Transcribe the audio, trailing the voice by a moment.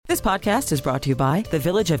This podcast is brought to you by the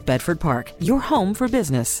Village of Bedford Park, your home for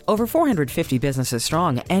business. Over 450 businesses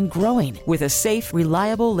strong and growing with a safe,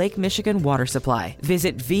 reliable Lake Michigan water supply.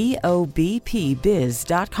 Visit VOBPBiz.com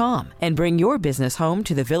and bring your business home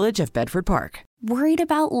to the Village of Bedford Park. Worried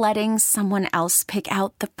about letting someone else pick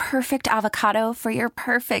out the perfect avocado for your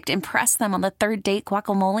perfect impress them on the third date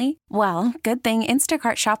guacamole? Well, good thing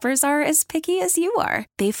Instacart shoppers are as picky as you are.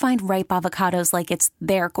 They find ripe avocados like it's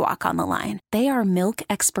their guac on the line. They are milk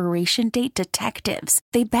expiration date detectives.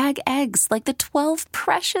 They bag eggs like the 12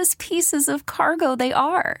 precious pieces of cargo they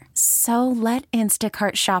are. So let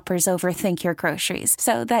Instacart shoppers overthink your groceries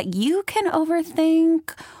so that you can overthink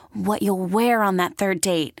what you'll wear on that third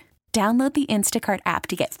date. Download the Instacart app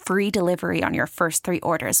to get free delivery on your first 3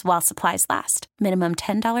 orders while supplies last. Minimum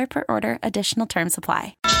 $10 per order. Additional terms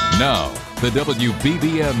apply. Now, the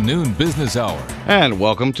WBBM Noon Business Hour. And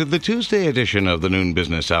welcome to the Tuesday edition of the Noon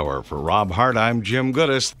Business Hour. For Rob Hart, I'm Jim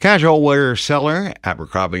Goodis. Casual wear seller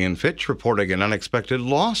Abercrombie & Fitch reporting an unexpected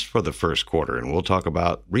loss for the first quarter. And we'll talk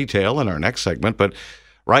about retail in our next segment. But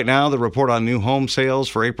right now, the report on new home sales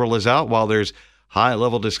for April is out, while there's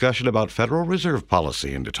high-level discussion about Federal Reserve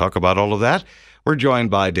policy. And to talk about all of that, we're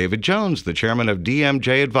joined by David Jones, the chairman of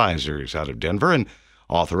DMJ Advisors out of Denver and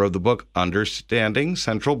author of the book Understanding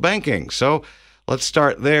Central Banking. So let's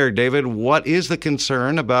start there. David, what is the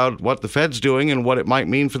concern about what the Fed's doing and what it might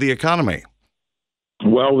mean for the economy?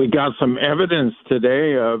 Well, we got some evidence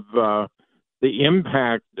today of the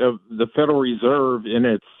impact of the Federal Reserve in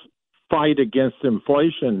its fight against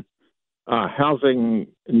inflation.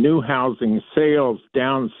 New housing sales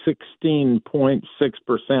down 16.6%,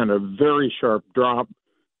 a very sharp drop.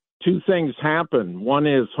 2 things happen. One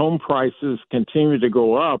is home prices continue to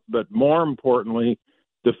go up, but more importantly,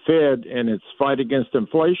 the Fed and its fight against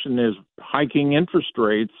inflation is hiking interest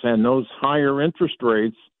rates, and those higher interest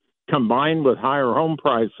rates combined with higher home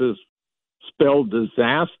prices spell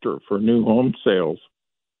disaster for new home sales.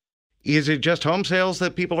 Is it just home sales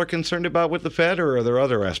that people are concerned about with the Fed, or are there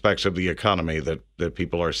other aspects of the economy that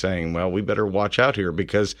people are saying, well, we better watch out here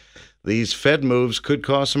because these Fed moves could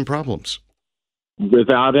cause some problems?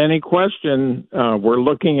 Without any question, we're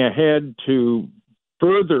looking ahead to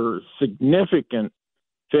further significant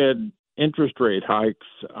Fed interest rate hikes.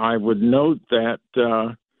 I would note that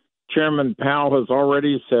Chairman Powell has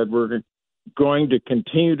already said we're going to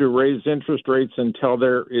continue to raise interest rates until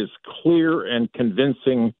there is clear and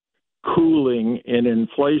convincing cooling in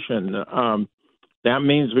inflation. That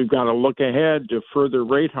means we've got to look ahead to further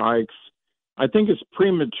rate hikes. I think it's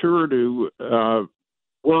premature to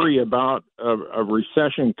worry about a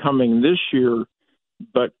recession coming this year,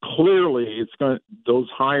 but clearly those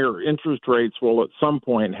higher interest rates will at some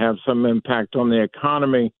point have some impact on the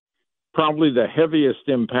economy. Probably the heaviest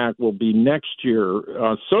impact will be next year.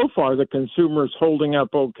 So far, the consumer is holding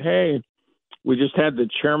up okay. We just had the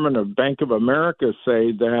chairman of Bank of America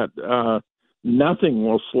say that nothing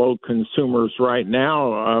will slow consumers right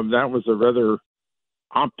now. That was a rather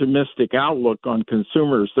optimistic outlook on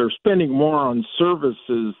consumers. They're spending more on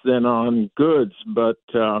services than on goods, but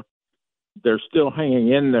they're still hanging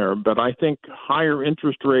in there. But I think higher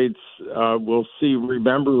interest rates we'll see.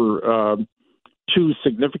 Remember, 2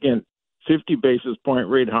 significant 50 basis point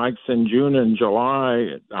rate hikes in June and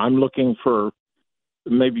July. I'm looking for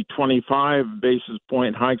maybe 25 basis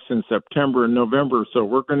point hikes in September and November. So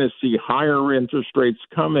we're going to see higher interest rates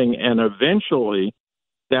coming, and eventually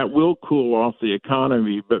that will cool off the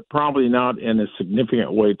economy, but probably not in a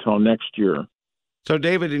significant way till next year. So,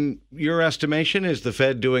 David, in your estimation, is the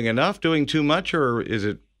Fed doing enough, doing too much, or is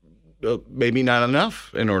it maybe not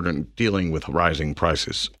enough in order dealing with rising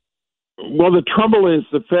prices? Well, the trouble is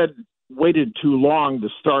the Fed waited too long to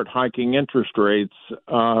start hiking interest rates.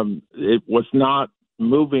 It was not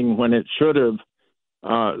moving when it should have.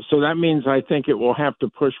 So that means I think it will have to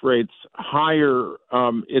push rates higher.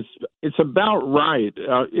 It's about right.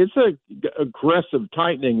 It's a aggressive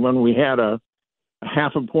tightening when we had a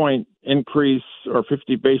half a point increase or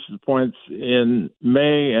 50 basis points in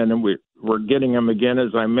May, and we're getting them again,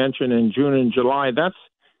 as I mentioned, in June and July.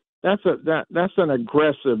 That's an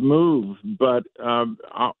aggressive move. But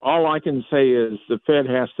all I can say is the Fed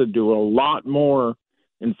has to do a lot more.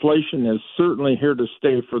 Inflation is certainly here to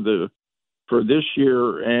stay for this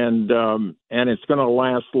year, and it's going to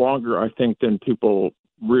last longer, I think, than people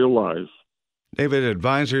realize. David,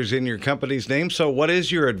 Advisors in your company's name. So what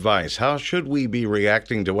is your advice? How should we be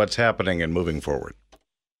reacting to what's happening and moving forward?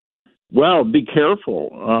 Well, be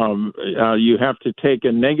careful. You have to take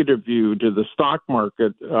a negative view to the stock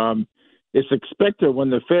market. It's expected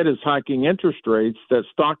when the Fed is hiking interest rates that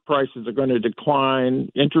stock prices are going to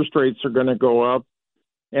decline, interest rates are going to go up.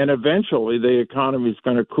 and eventually the economy is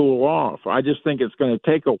going to cool off. I just think it's going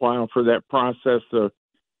to take a while for that process to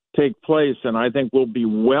take place, and I think we'll be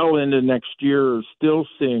well into next year still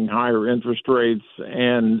seeing higher interest rates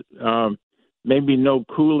and maybe no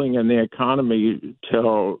cooling in the economy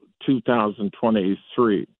till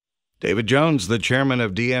 2023. David Jones, the chairman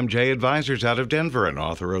of DMJ Advisors out of Denver and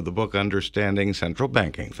author of the book Understanding Central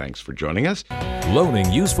Banking. Thanks for joining us.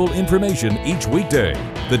 Loaning useful information each weekday.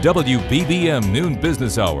 The WBBM Noon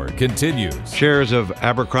Business Hour continues. Shares of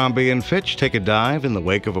Abercrombie & Fitch take a dive in the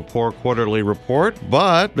wake of a poor quarterly report,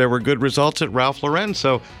 but there were good results at Ralph Lauren.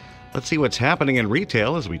 So let's see what's happening in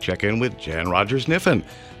retail as we check in with Jan Rogers-Kniffen,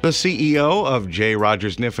 the CEO of J.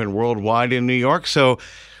 Rogers-Kniffen Worldwide in New York. So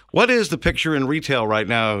what is the picture in retail right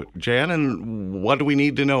now, Jan, and what do we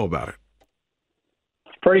need to know about it?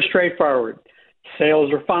 Pretty straightforward.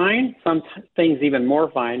 Sales are fine, some things even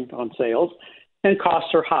more fine on sales, and costs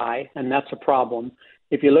are high, and that's a problem.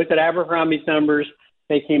 If you look at Abercrombie's numbers,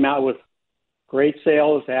 they came out with great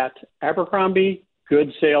sales at Abercrombie,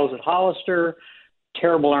 good sales at Hollister,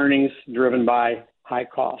 terrible earnings driven by high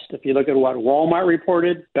cost. If you look at what Walmart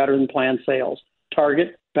reported, better than planned sales.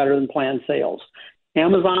 Target, better than planned sales.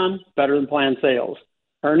 Amazon, better than planned sales.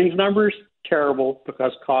 Earnings numbers, terrible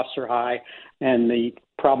because costs are high. And the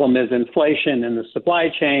problem is inflation in the supply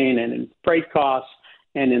chain and in freight costs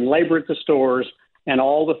and in labor at the stores and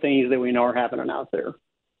all the things that we know are happening out there.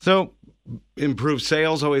 So improved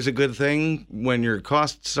sales, always a good thing. When your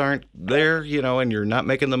costs aren't there, and you're not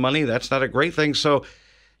making the money, that's not a great thing. So,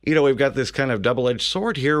 we've got this kind of double-edged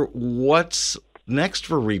sword here. What's next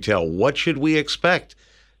for retail? What should we expect?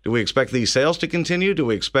 Do we expect these sales to continue? Do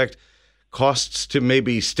we expect costs to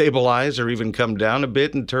maybe stabilize or even come down a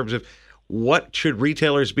bit in terms of what should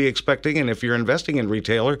retailers be expecting? And if you're investing in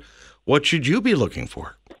retailer, what should you be looking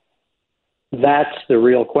for? That's the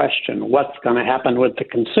real question. What's going to happen with the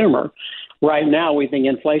consumer? Right now, we think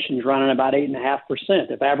inflation's running about 8.5%.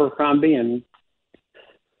 If Abercrombie and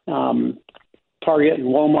Target and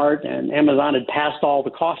Walmart and Amazon had passed all the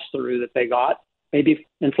costs through that they got, maybe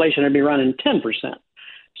inflation would be running 10%.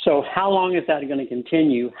 So how long is that going to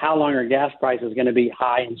continue? How long are gas prices going to be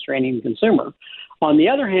high and straining the consumer? On the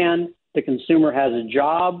other hand, the consumer has a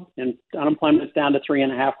job and unemployment is down to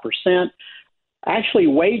 3.5%. Actually,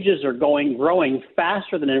 wages are growing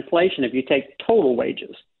faster than inflation if you take total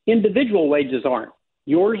wages. Individual wages aren't.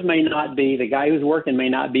 Yours may not be, the guy who's working may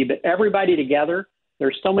not be, but everybody together,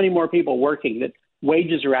 there's so many more people working that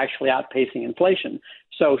wages are actually outpacing inflation.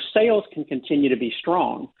 So sales can continue to be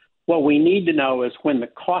strong. What we need to know is when the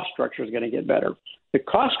cost structure is going to get better. The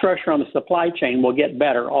cost structure on the supply chain will get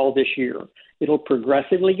better all this year. It'll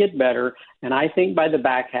progressively get better, and I think by the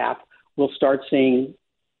back half, we'll start seeing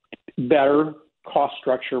better cost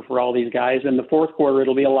structure for all these guys. In the fourth quarter,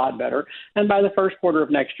 it'll be a lot better, and by the first quarter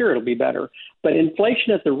of next year, it'll be better. But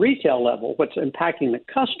inflation at the retail level, what's impacting the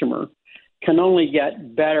customer, can only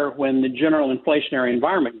get better when the general inflationary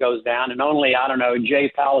environment goes down, and only,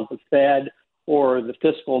 Jay Powell at the Fed or the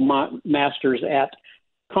fiscal masters at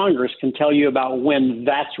Congress can tell you about when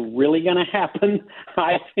that's really going to happen.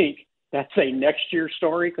 I think that's a next year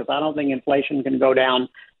story because I don't think inflation can go down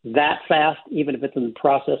that fast, even if it's in the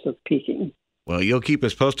process of peaking. Well, you'll keep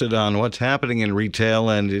us posted on what's happening in retail,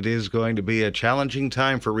 and it is going to be a challenging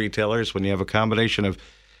time for retailers when you have a combination of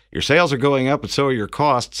your sales are going up, and so are your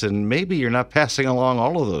costs, and maybe you're not passing along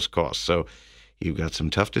all of those costs. So you've got some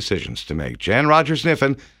tough decisions to make. Jan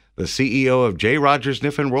Rogers-Kniffen, the CEO of J.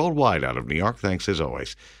 Rogers-Kniffen Worldwide out of New York. Thanks as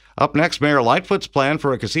always. Up next, Mayor Lightfoot's plan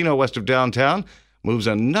for a casino west of downtown moves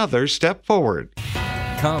another step forward.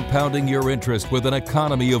 Compounding your interest with an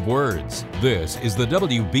economy of words. This is the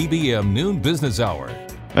WBBM Noon Business Hour.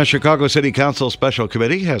 A Chicago City Council Special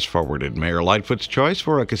Committee has forwarded Mayor Lightfoot's choice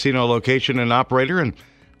for a casino location and operator, and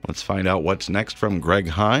let's find out what's next from Greg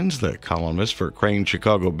Hines, the columnist for Crain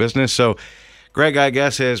Chicago Business. So, Greg, I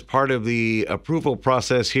guess as part of the approval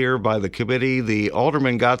process here by the committee, the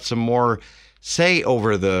alderman got some more say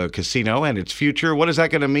over the casino and its future. What is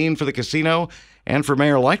that going to mean for the casino and for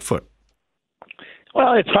Mayor Lightfoot?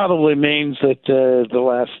 Well, it probably means that the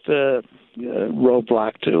last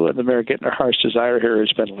roadblock to the mayor getting her heart's desire here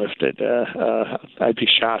has been lifted. I'd be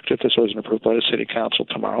shocked if this wasn't approved by the city council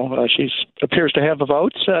tomorrow. She appears to have the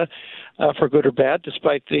votes for good or bad,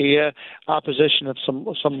 despite the opposition of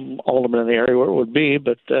some aldermen in the area where it would be.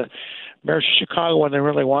 But mayors of Chicago, when they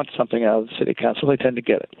really want something out of the city council, they tend to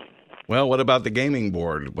get it. Well, what about the gaming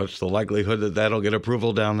board? What's the likelihood that that'll get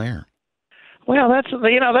approval down there? Well, that's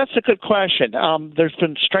a good question. There's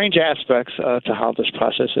been strange aspects to how this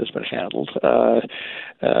process has been handled.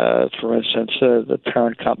 For instance, the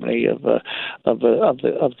parent company of the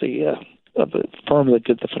the firm that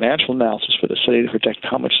did the financial analysis for the city to predict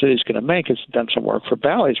how much the city is going to make has done some work for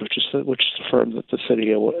Bally's, which is the firm that the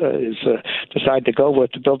city is decided to go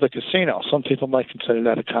with to build the casino. Some people might consider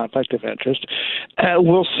that a conflict of interest.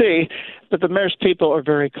 We'll see. But the mayor's people are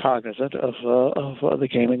very cognizant of the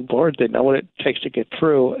gaming board. They know what it takes to get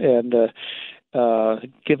through, and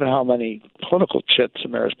given how many political chips the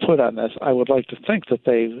mayor has put on this, I would like to think that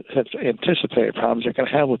they have anticipated problems they're going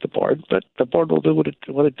to have with the board, but the board will do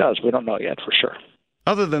what it does. We don't know yet for sure.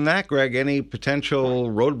 Other than that, Greg, any potential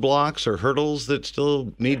roadblocks or hurdles that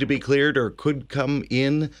still need to be cleared or could come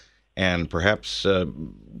in and perhaps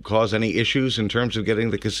cause any issues in terms of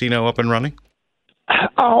getting the casino up and running?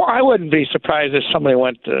 Oh, I wouldn't be surprised if somebody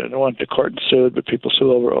went to court and sued, but people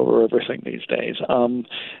sue over everything these days.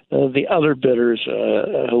 The other bidders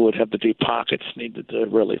who would have the deep pockets needed to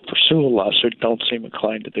really pursue a lawsuit don't seem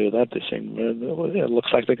inclined to do that. They seem it looks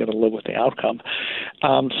like they're going to live with the outcome.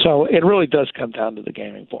 So it really does come down to the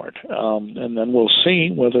gaming board, and then we'll see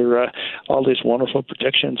whether all these wonderful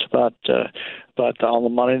predictions about all the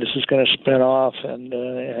money this is going to spin off and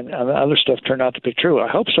other stuff turn out to be true. I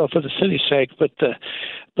hope so for the city's sake, but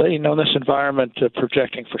in this environment,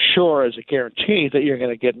 projecting for sure as a guarantee that you're going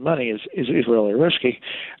to get money is really risky.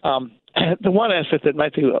 The one asset that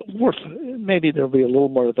might be worth, maybe there'll be a little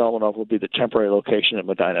more development of, will be the temporary location at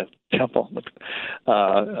Medina Temple,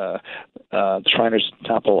 the Shriners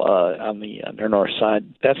Temple on their north side.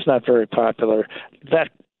 That's not very popular. That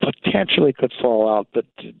potentially could fall out, but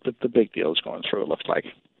the big deal is going through, it looks like.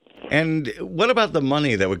 And what about the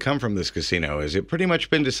money that would come from this casino? Has it pretty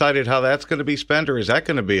much been decided how that's going to be spent, or is that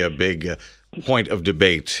going to be a big point of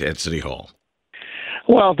debate at City Hall?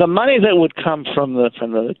 Well, the money that would come from the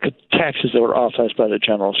taxes that were authorized by the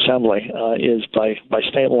General Assembly is by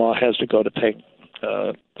state law has to go to pay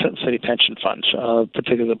city pension funds,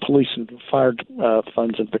 particularly the police and fire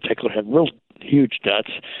funds in particular have real huge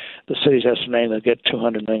debts. The city's estimating they'll get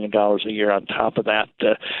 $200 million a year on top of that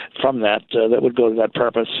from that would go to that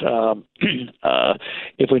purpose.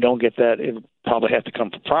 If we don't get that, it would probably have to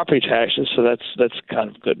come from property taxes, so that's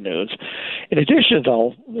kind of good news. In addition,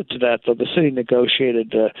 though, to that, the city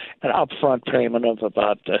negotiated an upfront payment of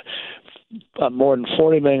about more than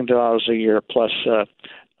 $40 million a year plus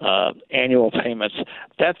annual payments.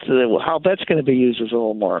 That's how that's going to be used is a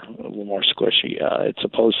little more squishy. It's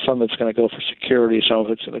supposed some of it's going to go for security, some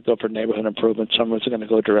of it's going to go for neighborhood improvement, some of it's going to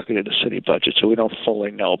go directly to the city budget. So we don't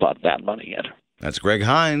fully know about that money yet. That's Greg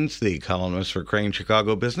Hines, the columnist for Crane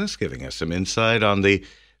Chicago Business, giving us some insight on the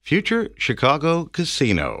future Chicago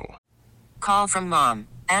casino. Call from mom.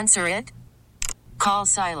 Answer it. Call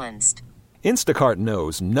silenced. Instacart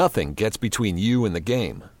knows nothing gets between you and the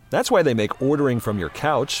game. That's why they make ordering from your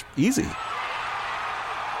couch easy.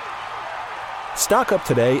 Stock up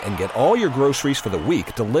today and get all your groceries for the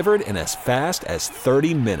week delivered in as fast as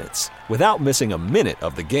 30 minutes without missing a minute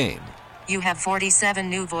of the game. You have 47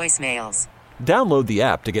 new voicemails. Download the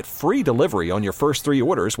app to get free delivery on your first 3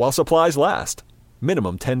 orders while supplies last.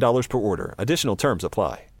 Minimum $10 per order. Additional terms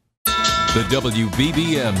apply. The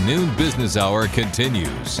WBBM Noon Business Hour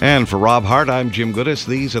continues. And for Rob Hart, I'm Jim Goodis.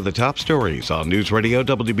 These are the top stories on News Radio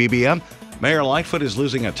WBBM. Mayor Lightfoot is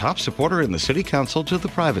losing a top supporter in the city council to the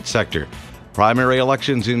private sector. Primary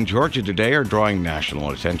elections in Georgia today are drawing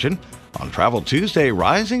national attention. On Travel Tuesday,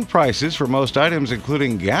 rising prices for most items,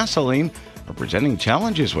 including gasoline, are presenting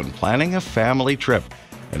challenges when planning a family trip.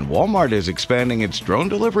 And Walmart is expanding its drone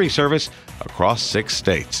delivery service across 6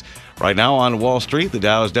 states. Right now on Wall Street, the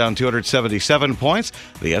Dow is down 277 points,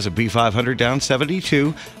 the S&P 500 down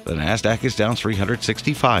 72, the Nasdaq is down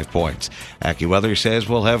 365 points. AccuWeather says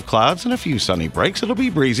we'll have clouds and a few sunny breaks. It'll be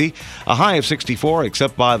breezy, a high of 64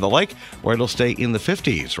 except by the lake, where it'll stay in the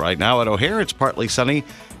 50s. Right now at O'Hare, it's partly sunny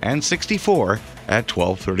and 64 at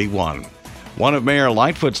 12:31. One of Mayor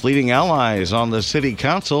Lightfoot's leading allies on the city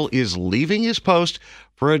council is leaving his post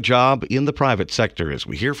for a job in the private sector, as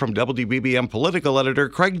we hear from WBBM political editor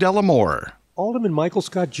Craig Dellamore. Alderman Michael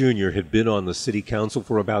Scott Jr. had been on the city council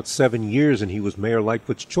for about 7 years, and he was Mayor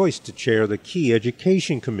Lightfoot's choice to chair the Key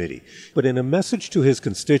Education Committee. But in a message to his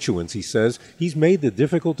constituents, he says he's made the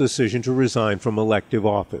difficult decision to resign from elective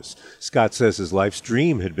office. Scott says his life's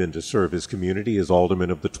dream had been to serve his community as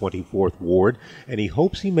alderman of the 24th Ward, and he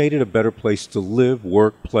hopes he made it a better place to live,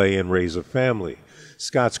 work, play, and raise a family.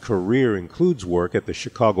 Scott's career includes work at the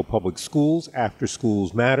Chicago Public Schools, After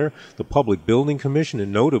Schools Matter, the Public Building Commission,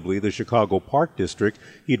 and notably the Chicago Park District.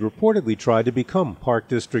 He'd reportedly tried to become Park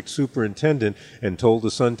District Superintendent and told the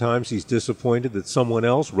Sun-Times he's disappointed that someone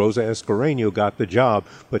else, Rosa Escareno, got the job,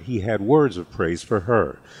 but he had words of praise for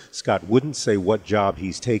her. Scott wouldn't say what job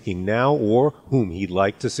he's taking now or whom he'd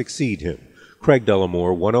like to succeed him. Craig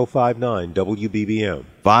Dellamore, 105.9 WBBM.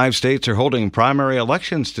 5 states are holding primary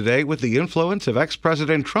elections today with the influence of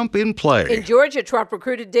ex-President Trump in play. In Georgia, Trump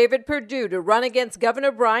recruited David Perdue to run against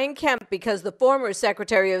Governor Brian Kemp because the former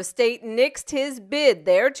Secretary of State nixed his bid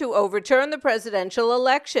there to overturn the presidential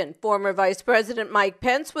election. Former Vice President Mike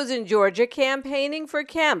Pence was in Georgia campaigning for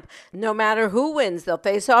Kemp. No matter who wins, they'll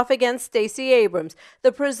face off against Stacey Abrams,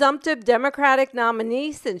 the presumptive Democratic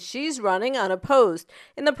nominee, since she's running unopposed.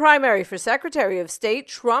 In the primary for Secretary of State,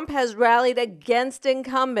 Trump has rallied against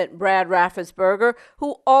incumbent Brad Raffensperger,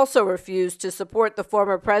 who also refused to support the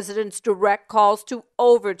former president's direct calls to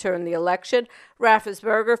overturn the election.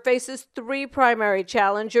 Raffensperger faces 3 primary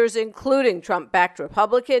challengers, including Trump-backed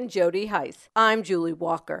Republican Jody Hice. I'm Julie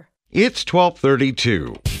Walker. It's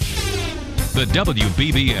 12:32. The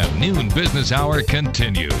WBBM Noon Business Hour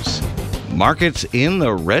continues. Markets in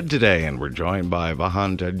the red today, and we're joined by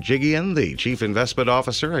Vahan Tajigian, the Chief Investment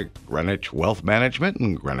Officer at Greenwich Wealth Management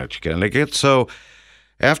in Greenwich, Connecticut. So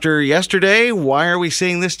after yesterday, why are we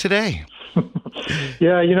seeing this today?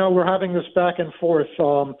 Yeah, we're having this back and forth.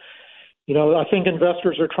 I think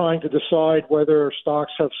investors are trying to decide whether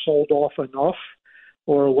stocks have sold off enough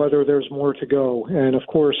or whether there's more to go. And of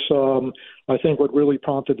course, I think what really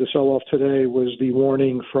prompted the sell-off today was the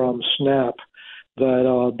warning from Snap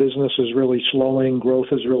that business is really slowing, growth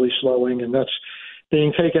is really slowing, and that's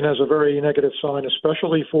being taken as a very negative sign,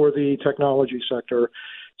 especially for the technology sector.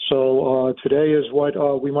 So today is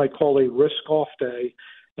what we might call a risk-off day,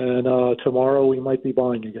 and tomorrow we might be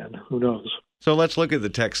buying again. Who knows? So let's look at the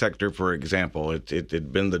tech sector, for example.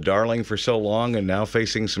 It'd been the darling for so long and now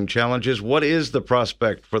facing some challenges. What is the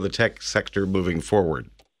prospect for the tech sector moving forward?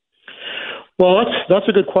 Well, that's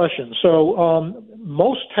a good question. So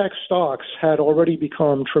most tech stocks had already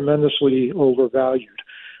become tremendously overvalued.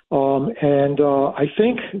 And I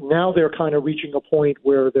think now they're kind of reaching a point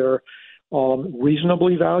where they're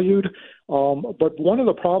reasonably valued. But one of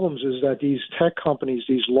the problems is that these tech companies,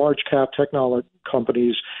 these large cap technology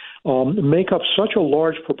companies, make up such a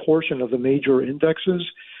large proportion of the major indexes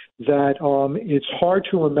that it's hard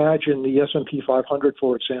to imagine the S&P 500,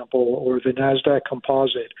 for example, or the NASDAQ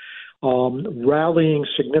composite rallying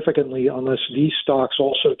significantly unless these stocks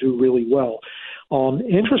also do really well.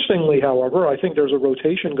 Interestingly, however, I think there's a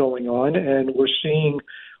rotation going on, and we're seeing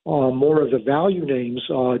more of the value names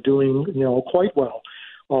doing quite well.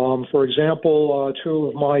 For example, 2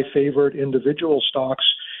 of my favorite individual stocks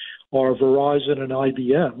are Verizon and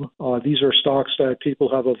IBM. These are stocks that people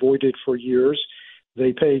have avoided for years.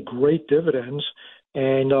 They pay great dividends.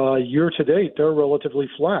 And year to date, they're relatively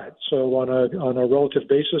flat. So on a relative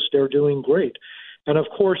basis, they're doing great. And of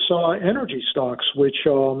course, energy stocks, which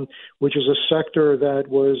is a sector that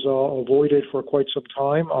was avoided for quite some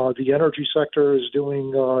time. The energy sector is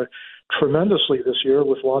doing tremendously this year,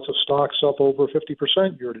 with lots of stocks up over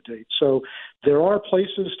 50% year to date. So there are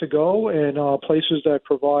places to go, and places that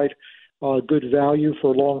provide good value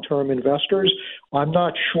for long-term investors. I'm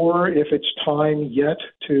not sure if it's time yet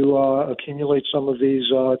to accumulate some of these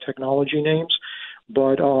technology names,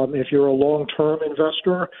 but if you're a long-term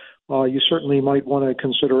investor, you certainly might want to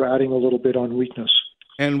consider adding a little bit on weakness.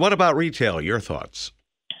 And what about retail? Your thoughts?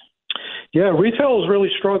 Yeah, retail has really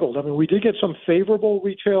struggled. I mean, we did get some favorable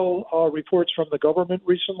retail reports from the government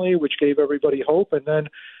recently, which gave everybody hope, and then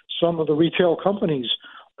some of the retail companies,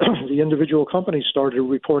 the individual companies, started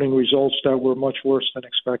reporting results that were much worse than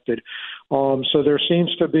expected. So there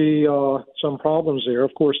seems to be some problems there.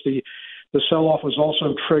 Of course, the sell-off was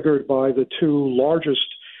also triggered by the 2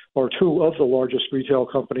 of the largest retail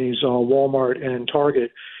companies, Walmart and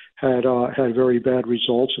Target, had very bad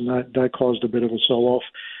results, and that caused a bit of a sell-off,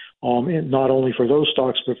 not only for those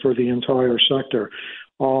stocks but for the entire sector.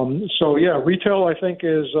 So yeah, retail I think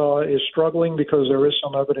is struggling because there is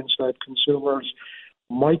some evidence that consumers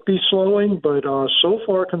might be slowing, but so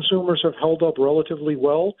far consumers have held up relatively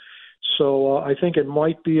well. So I think it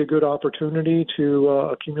might be a good opportunity to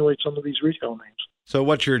accumulate some of these retail names. So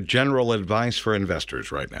what's your general advice for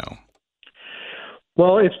investors right now?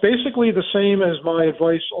 Well, it's basically the same as my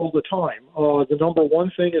advice all the time. The number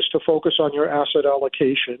one thing is to focus on your asset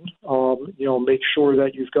allocation. Make sure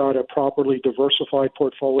that you've got a properly diversified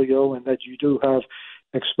portfolio and that you do have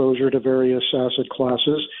exposure to various asset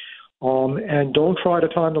classes. And don't try to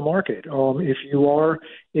time the market. If you are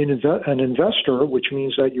an investor, which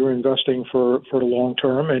means that you're investing for the long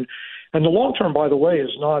term, and the long term, by the way, is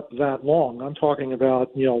not that long. I'm talking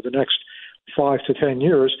about the next 5 to 10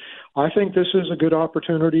 years. I think this is a good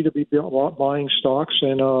opportunity to be buying stocks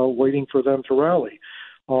and waiting for them to rally.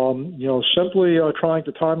 Simply trying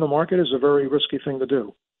to time the market is a very risky thing to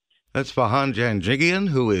do. That's Vahan Janjigian,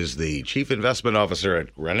 who is the Chief Investment Officer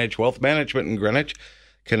at Greenwich Wealth Management in Greenwich,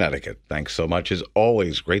 Connecticut. Thanks so much. It's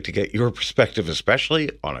always great to get your perspective,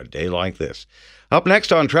 especially on a day like this. Up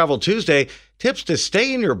next on Travel Tuesday, tips to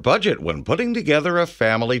stay in your budget when putting together a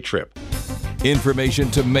family trip. Information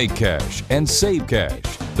to make cash and save cash.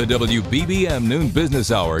 The WBBM Noon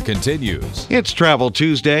Business Hour continues. It's Travel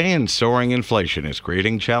Tuesday, and soaring inflation is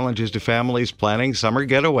creating challenges to families planning summer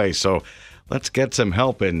getaways. So let's get some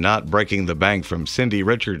help in not breaking the bank from Cindy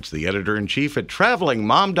Richards, the editor-in-chief at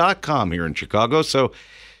TravelingMom.com here in Chicago. So,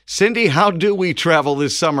 Cindy, how do we travel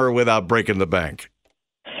this summer without breaking the bank?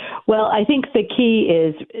 Well, I think the key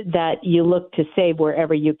is that you look to save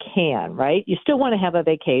wherever you can, right? You still want to have a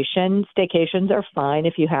vacation. Staycations are fine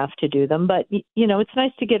if you have to do them, but, you know, it's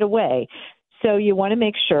nice to get away. So you want to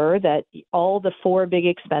make sure that all the 4 big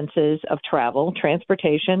expenses of travel,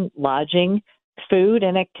 transportation, lodging, food,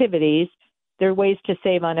 and activities, there are ways to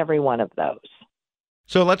save on every one of those.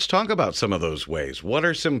 So let's talk about some of those ways. What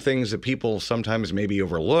are some things that people sometimes maybe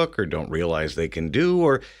overlook or don't realize they can do,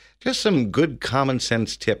 or just some good common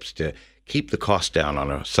sense tips to keep the cost down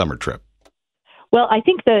on a summer trip? Well, I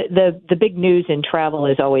think the big news in travel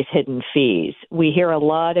is always hidden fees. We hear a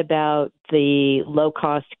lot about the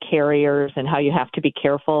low-cost carriers and how you have to be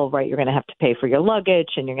careful, right? You're going to have to pay for your luggage,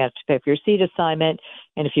 and you're going to have to pay for your seat assignment.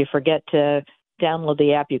 And if you forget to download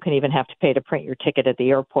the app, you can even have to pay to print your ticket at the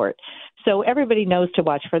airport. So everybody knows to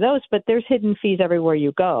watch for those, but there's hidden fees everywhere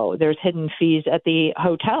you go. There's hidden fees at the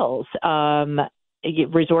hotels.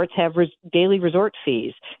 Resorts have daily resort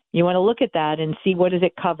fees. You want to look at that and see, what does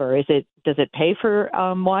it cover? Does it pay for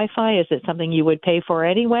Wi-Fi? Is it something you would pay for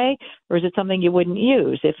anyway, or is it something you wouldn't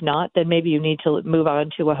use? If not, then maybe you need to move on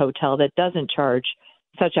to a hotel that doesn't charge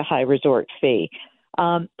such a high resort fee.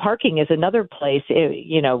 Parking is another place,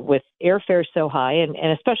 with airfare so high, and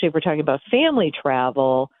especially if we're talking about family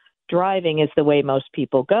travel, driving is the way most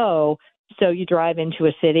people go. So you drive into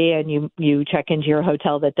a city and you check into your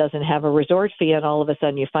hotel that doesn't have a resort fee, and all of a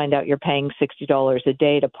sudden you find out you're paying $60 a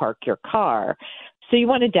day to park your car. So you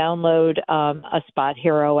want to download a Spot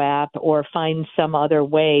Hero app or find some other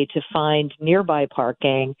way to find nearby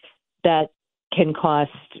parking that can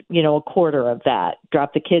cost, a quarter of that.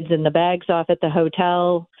 Drop the kids and the bags off at the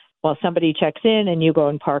hotel while somebody checks in, and you go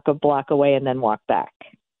and park a block away and then walk back.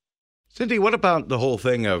 Cindy, what about the whole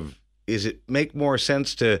thing of, is it make more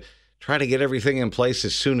sense to try to get everything in place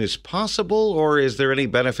as soon as possible, or is there any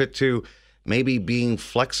benefit to maybe being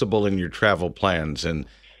flexible in your travel plans and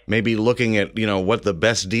maybe looking at, what the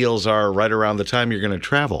best deals are right around the time you're going to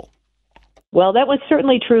travel? Well, that was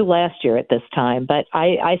certainly true last year at this time, but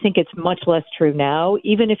I think it's much less true now.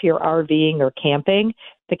 Even if you're RVing or camping,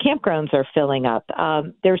 the campgrounds are filling up.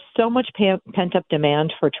 There's so much pent-up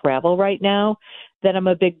demand for travel right now that I'm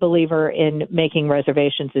a big believer in making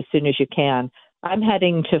reservations as soon as you can. I'm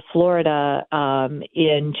heading to Florida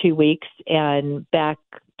in 2 weeks, and back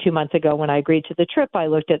 2 months ago when I agreed to the trip, I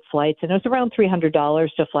looked at flights, and it was around $300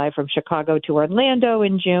 to fly from Chicago to Orlando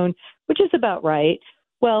in June, which is about right.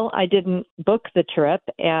 Well, I didn't book the trip,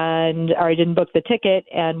 or I didn't book the ticket,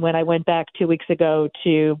 and when I went back 2 weeks ago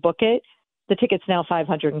to book it, the ticket's now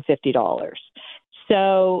 $550.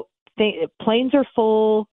 So planes are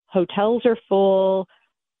full, hotels are full,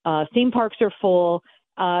 theme parks are full.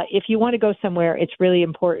 If you want to go somewhere, it's really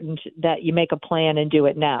important that you make a plan and do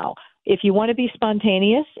it now. If you want to be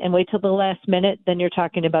spontaneous and wait till the last minute, then you're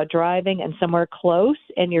talking about driving and somewhere close,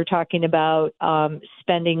 and you're talking about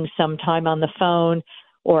spending some time on the phone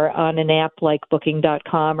or on an app like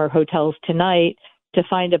Booking.com or Hotels Tonight to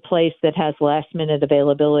find a place that has last-minute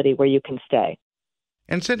availability where you can stay.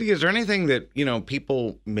 And Cindy, is there anything that,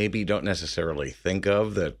 people maybe don't necessarily think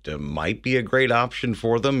of that might be a great option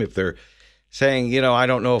for them if they're saying, I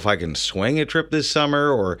don't know if I can swing a trip this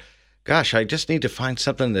summer, or, gosh, I just need to find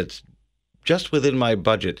something that's just within my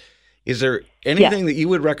budget? Is there anything that you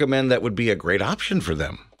would recommend that would be a great option for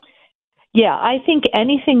them? Yeah, I think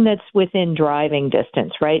anything that's within driving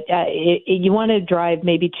distance, right? You want to drive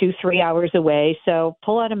maybe 2-3 hours away. So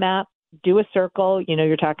pull out a map, do a circle.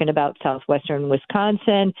 You're talking about southwestern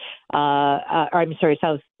Wisconsin.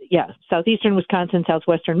 Southeastern Wisconsin,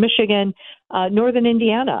 southwestern Michigan, northern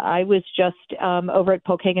Indiana. I was just over at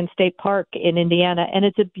Pokagon State Park in Indiana, and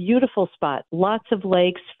it's a beautiful spot. Lots of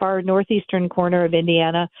lakes, far northeastern corner of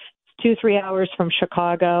Indiana. 2-3 hours from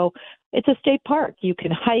Chicago. It's a state park. You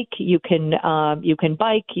can hike, you can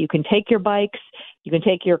bike, you can take your bikes, you can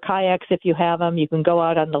take your kayaks if you have them, you can go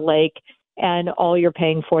out on the lake, and all you're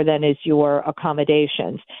paying for then is your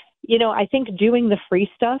accommodations. I think doing the free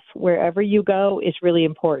stuff wherever you go is really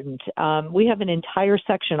important. We have an entire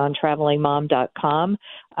section on travelingmom.com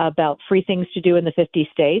about free things to do in the 50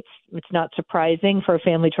 states. It's not surprising for a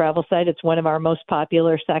family travel site. It's one of our most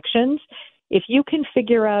popular sections. If you can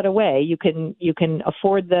figure out a way, you can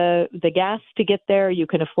afford the gas to get there, you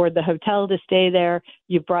can afford the hotel to stay there,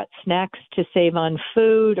 you've brought snacks to save on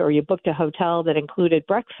food, or you booked a hotel that included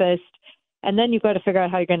breakfast, and then you've got to figure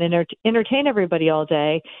out how you're going to entertain everybody all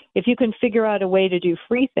day. If you can figure out a way to do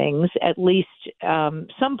free things, at least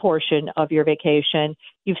some portion of your vacation,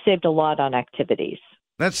 you've saved a lot on activities.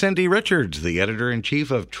 That's Cindy Richards, the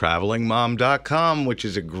editor-in-chief of TravelingMom.com, which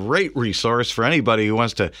is a great resource for anybody who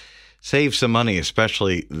wants to save some money,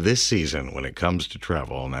 especially this season when it comes to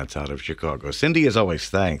travel, and that's out of Chicago. Cindy, as always,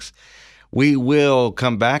 thanks. We will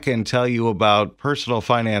come back and tell you about Personal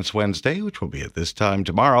Finance Wednesday, which will be at this time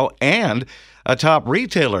tomorrow, and a top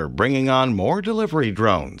retailer bringing on more delivery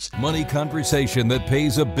drones. Money conversation that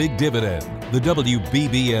pays a big dividend. The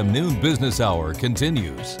WBBM Noon Business Hour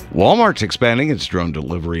continues. Walmart's expanding its drone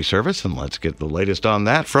delivery service, and let's get the latest on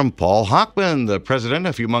that from Paul Hochman, the president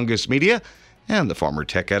of Humongous Media and the former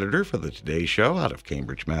tech editor for the Today Show out of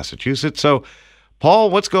Cambridge, Massachusetts. So, Paul,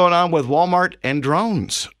 what's going on with Walmart and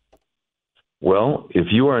drones? Well, if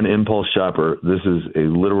you are an impulse shopper, this is a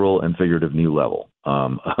literal and figurative new level,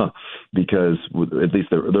 because at least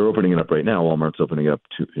they're opening it up right now. Walmart's opening it up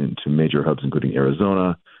into major hubs, including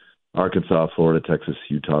Arizona, Arkansas, Florida, Texas,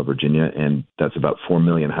 Utah, Virginia, and that's about 4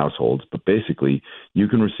 million households. But basically, you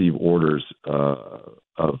can receive orders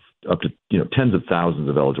of up to tens of thousands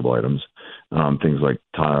of eligible items, things like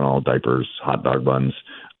Tylenol, diapers, hot dog buns,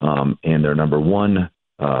 and their number one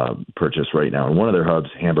purchase right now in one of their hubs,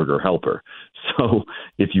 Hamburger Helper. So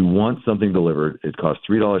if you want something delivered, it costs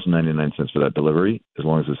 $3.99 for that delivery, as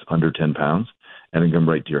long as it's under 10 pounds, and then come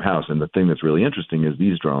right to your house. And the thing that's really interesting is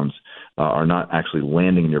these drones are not actually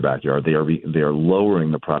landing in your backyard. They are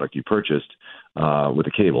lowering the product you purchased with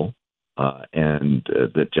a cable, and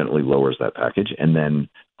that gently lowers that package, and then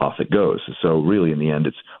off it goes. So really, in the end,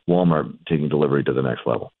 it's Walmart taking delivery to the next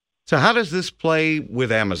level. So how does this play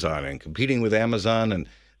with Amazon and competing with Amazon and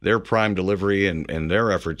their Prime delivery and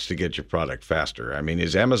their efforts to get your product faster? I mean,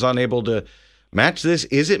 is Amazon able to match this?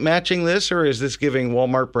 Is it matching this, or is this giving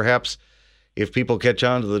Walmart perhaps, if people catch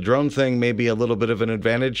on to the drone thing, maybe a little bit of an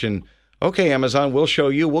advantage? And, okay, Amazon, we'll show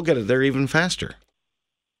you. We'll get it there even faster.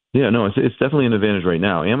 Yeah, no, it's definitely an advantage right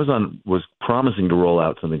now. Amazon was promising to roll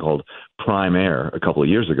out something called Prime Air a couple of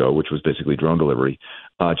years ago, which was basically drone delivery.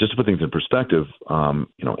 Just to put things in perspective,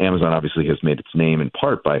 Amazon obviously has made its name in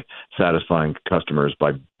part by satisfying customers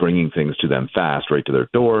by bringing things to them fast, right to their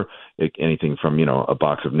door, anything from, a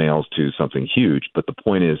box of nails to something huge. But the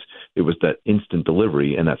point is, it was that instant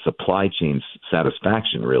delivery and that supply chain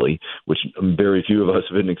satisfaction, really, which very few of us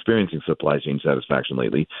have been experiencing supply chain satisfaction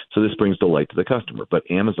lately. So this brings delight to the customer. But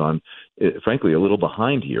Amazon, frankly, a little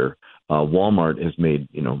behind here. Walmart has made,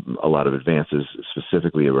 a lot of advances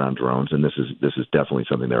specifically around drones, and this is definitely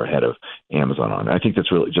something they're ahead of Amazon on. I think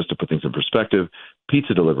that's really, just to put things in perspective,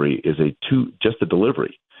 pizza delivery is just the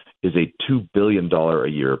delivery is a $2 billion a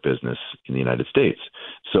year business in the United States.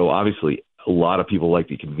 So obviously, a lot of people like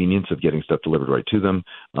the convenience of getting stuff delivered right to them.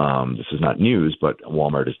 This is not news, but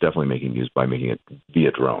Walmart is definitely making news by making it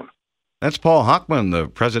via drone. That's Paul Hochman, the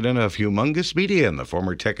president of Humongous Media and the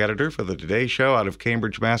former tech editor for the Today Show out of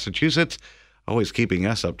Cambridge, Massachusetts, always keeping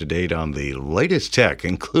us up to date on the latest tech,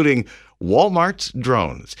 including Walmart's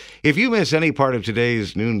drones. If you miss any part of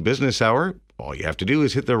today's Noon Business Hour, all you have to do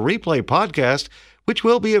is hit the replay podcast, which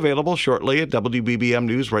will be available shortly at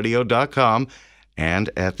WBBMNewsRadio.com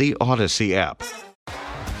and at the Odyssey app.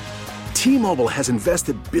 T-Mobile has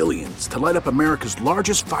invested billions to light up America's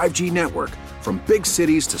largest 5G network, from big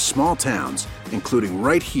cities to small towns, including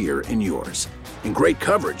right here in yours. And great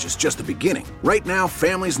coverage is just the beginning. Right now,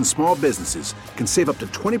 families and small businesses can save up to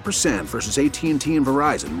 20% versus AT&T and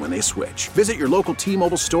Verizon when they switch. Visit your local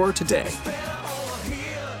T-Mobile store today.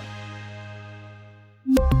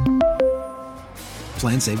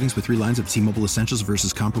 Plan savings with 3 lines of T-Mobile Essentials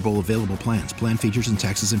versus comparable available plans. Plan features and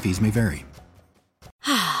taxes and fees may vary.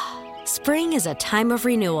 Spring is a time of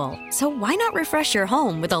renewal, so why not refresh your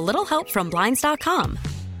home with a little help from Blinds.com?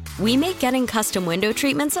 We make getting custom window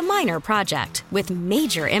treatments a minor project with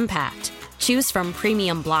major impact. Choose from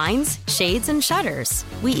premium blinds, shades, and shutters.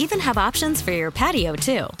 We even have options for your patio,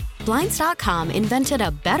 too. Blinds.com invented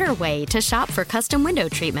a better way to shop for custom window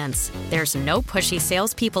treatments. There's no pushy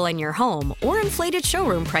salespeople in your home or inflated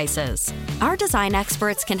showroom prices. Our design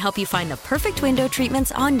experts can help you find the perfect window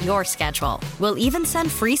treatments on your schedule. We'll even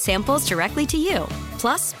send free samples directly to you.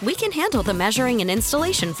 Plus, we can handle the measuring and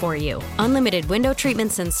installation for you. Unlimited window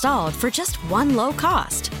treatments installed for just one low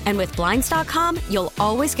cost. And with Blinds.com, you'll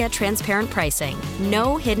always get transparent pricing.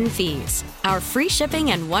 No hidden fees. Our free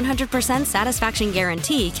shipping and 100% satisfaction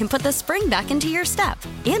guarantee can put the spring back into your step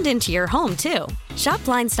and into your home, too. Shop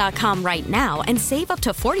Blinds.com right now and save up to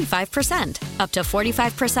 45%. Up to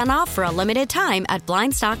 45% off for a limited time at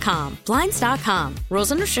Blinds.com. Blinds.com.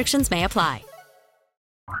 Rules and restrictions may apply.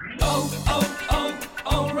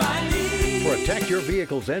 Protect your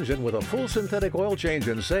vehicle's engine with a full synthetic oil change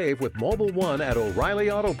and save with Mobil 1 at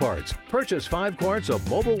O'Reilly Auto Parts. Purchase 5 quarts of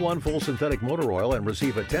Mobil 1 full synthetic motor oil and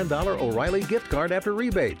receive a $10 O'Reilly gift card after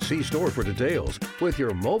rebate. See store for details. With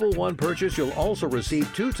your Mobil 1 purchase, you'll also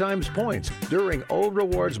receive 2 times points during O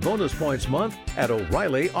Rewards Bonus Points Month at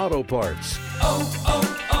O'Reilly Auto Parts.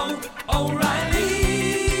 O'Reilly